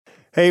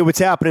Hey, what's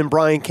happening?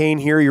 Brian Cain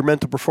here, your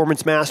mental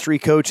performance mastery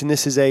coach, and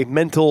this is a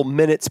Mental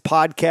Minutes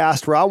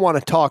podcast where I want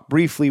to talk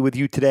briefly with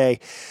you today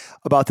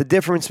about the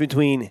difference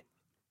between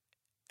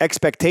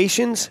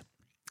expectations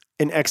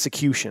and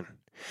execution.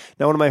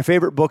 Now, one of my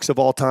favorite books of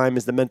all time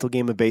is The Mental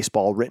Game of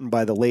Baseball, written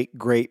by the late,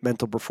 great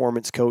mental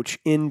performance coach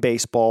in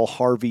baseball,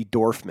 Harvey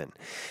Dorfman.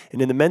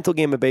 And in The Mental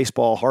Game of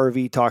Baseball,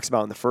 Harvey talks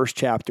about in the first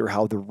chapter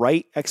how the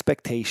right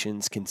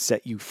expectations can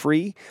set you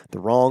free, the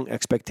wrong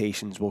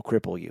expectations will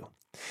cripple you.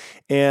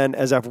 And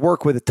as I've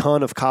worked with a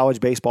ton of college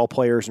baseball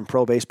players and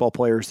pro baseball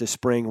players this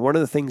spring, one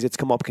of the things that's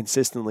come up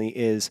consistently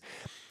is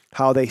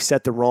how they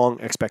set the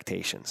wrong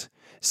expectations.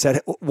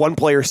 One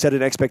player set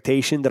an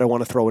expectation that I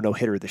want to throw a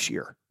no-hitter this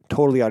year.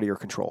 Totally out of your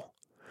control.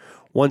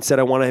 One said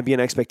I want to be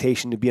an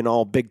expectation to be an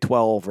all Big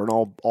 12 or an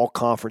all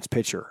conference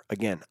pitcher.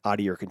 Again, out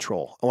of your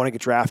control. I want to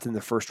get drafted in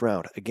the first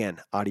round. Again,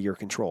 out of your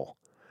control.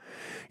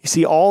 You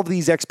see all of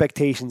these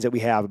expectations that we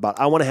have about,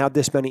 I want to have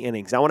this many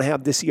innings. I want to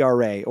have this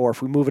ERA. Or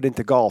if we move it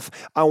into golf,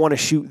 I want to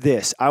shoot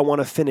this. I want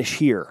to finish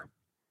here.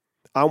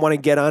 I want to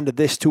get onto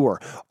this tour.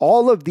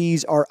 All of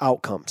these are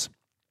outcomes.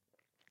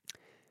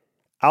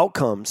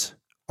 Outcomes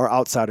are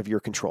outside of your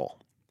control.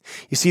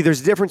 You see,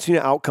 there's a difference between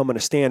an outcome and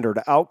a standard.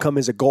 An outcome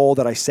is a goal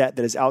that I set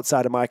that is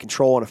outside of my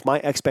control. And if my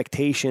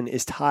expectation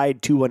is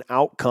tied to an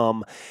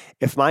outcome,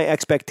 if my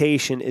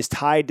expectation is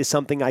tied to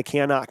something I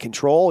cannot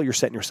control, you're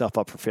setting yourself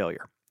up for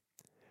failure.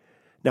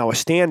 Now, a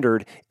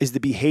standard is the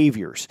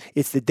behaviors.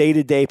 It's the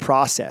day-to-day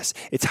process.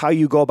 It's how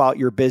you go about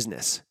your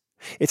business.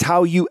 It's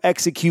how you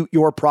execute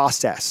your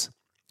process.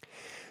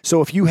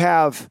 So if you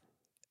have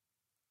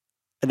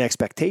an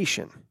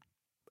expectation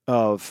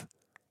of,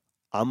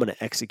 I'm going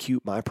to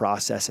execute my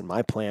process and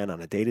my plan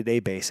on a day-to-day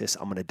basis.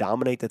 I'm going to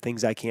dominate the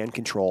things I can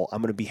control.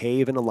 I'm going to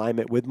behave in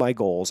alignment with my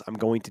goals. I'm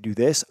going to do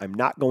this. I'm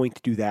not going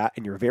to do that.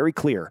 And you're very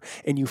clear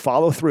and you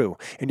follow through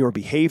and your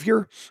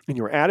behavior and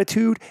your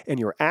attitude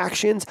and your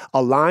actions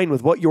align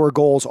with what your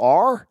goals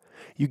are.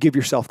 You give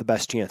yourself the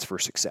best chance for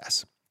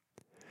success.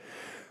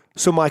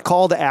 So my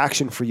call to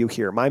action for you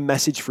here, my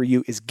message for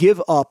you is give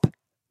up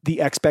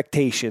the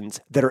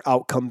expectations that are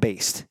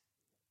outcome-based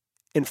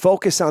and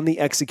focus on the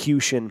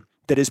execution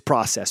that is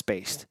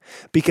process-based,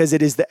 because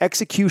it is the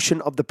execution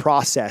of the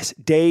process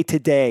day to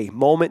day,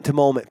 moment to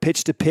moment,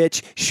 pitch to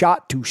pitch,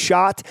 shot to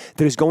shot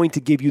that is going to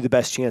give you the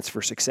best chance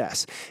for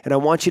success. And I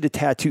want you to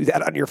tattoo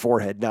that on your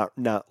forehead, not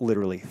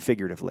literally,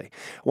 figuratively.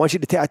 I want you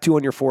to tattoo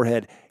on your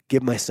forehead,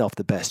 give myself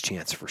the best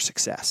chance for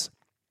success.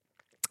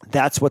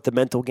 That's what the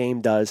mental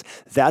game does.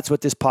 That's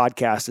what this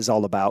podcast is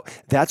all about.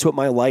 That's what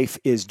my life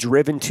is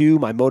driven to.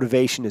 My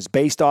motivation is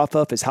based off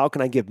of is how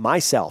can I give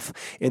myself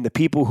and the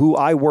people who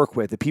I work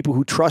with, the people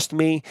who trust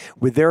me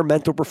with their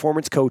mental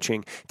performance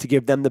coaching to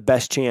give them the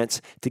best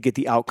chance to get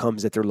the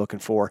outcomes that they're looking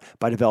for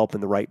by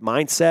developing the right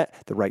mindset,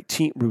 the right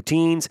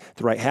routines,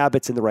 the right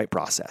habits, and the right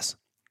process.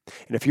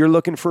 And if you're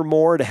looking for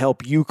more to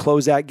help you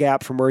close that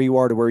gap from where you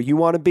are to where you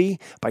want to be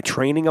by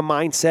training a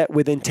mindset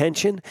with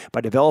intention,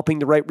 by developing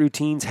the right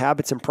routines,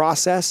 habits, and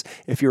process,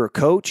 if you're a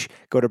coach,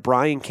 go to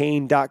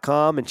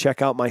briancain.com and check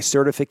out my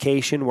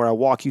certification where I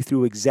walk you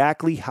through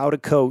exactly how to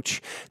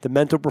coach the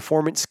mental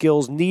performance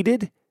skills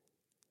needed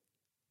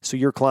so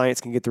your clients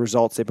can get the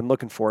results they've been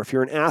looking for. If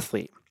you're an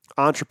athlete,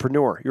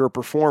 entrepreneur, you're a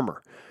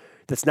performer,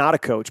 that's not a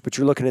coach, but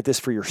you're looking at this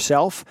for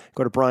yourself,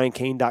 go to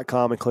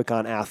briancain.com and click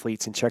on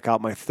athletes and check out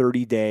my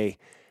 30-day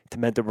to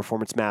mental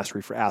performance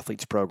mastery for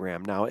athletes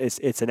program. Now,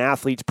 it's an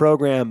athletes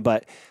program,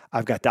 but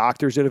I've got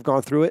doctors that have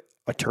gone through it,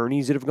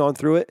 attorneys that have gone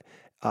through it,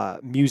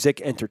 music,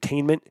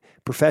 entertainment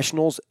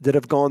professionals that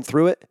have gone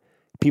through it,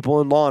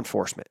 people in law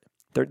enforcement.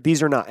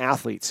 These are not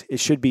athletes. It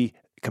should be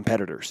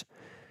competitors.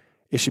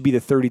 It should be the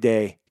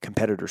 30-day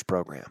competitors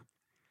program.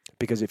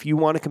 Because if you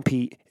want to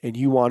compete and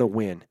you want to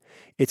win,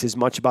 it's as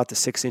much about the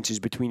 6 inches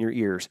between your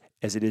ears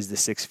as it is the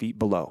 6 feet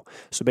below.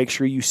 So make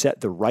sure you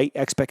set the right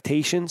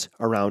expectations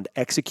around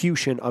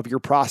execution of your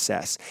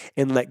process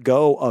and let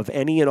go of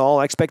any and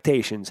all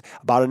expectations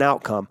about an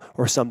outcome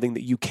or something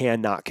that you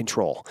cannot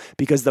control.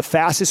 Because the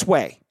fastest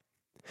way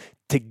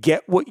to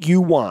get what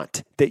you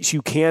want that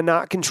you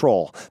cannot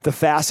control, the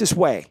fastest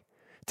way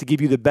to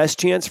give you the best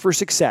chance for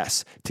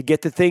success, to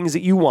get the things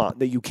that you want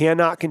that you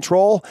cannot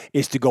control,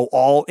 is to go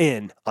all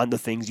in on the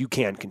things you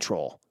can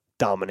control.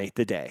 Dominate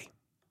the day.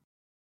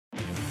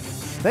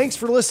 Thanks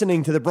for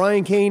listening to the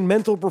Brian Cain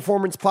Mental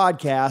Performance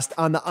Podcast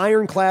on the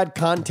Ironclad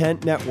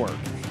Content Network.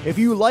 If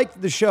you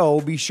liked the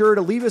show, be sure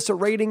to leave us a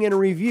rating and a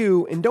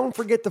review, and don't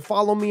forget to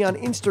follow me on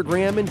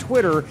Instagram and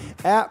Twitter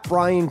at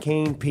Brian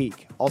Cain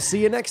Peak. I'll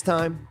see you next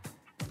time.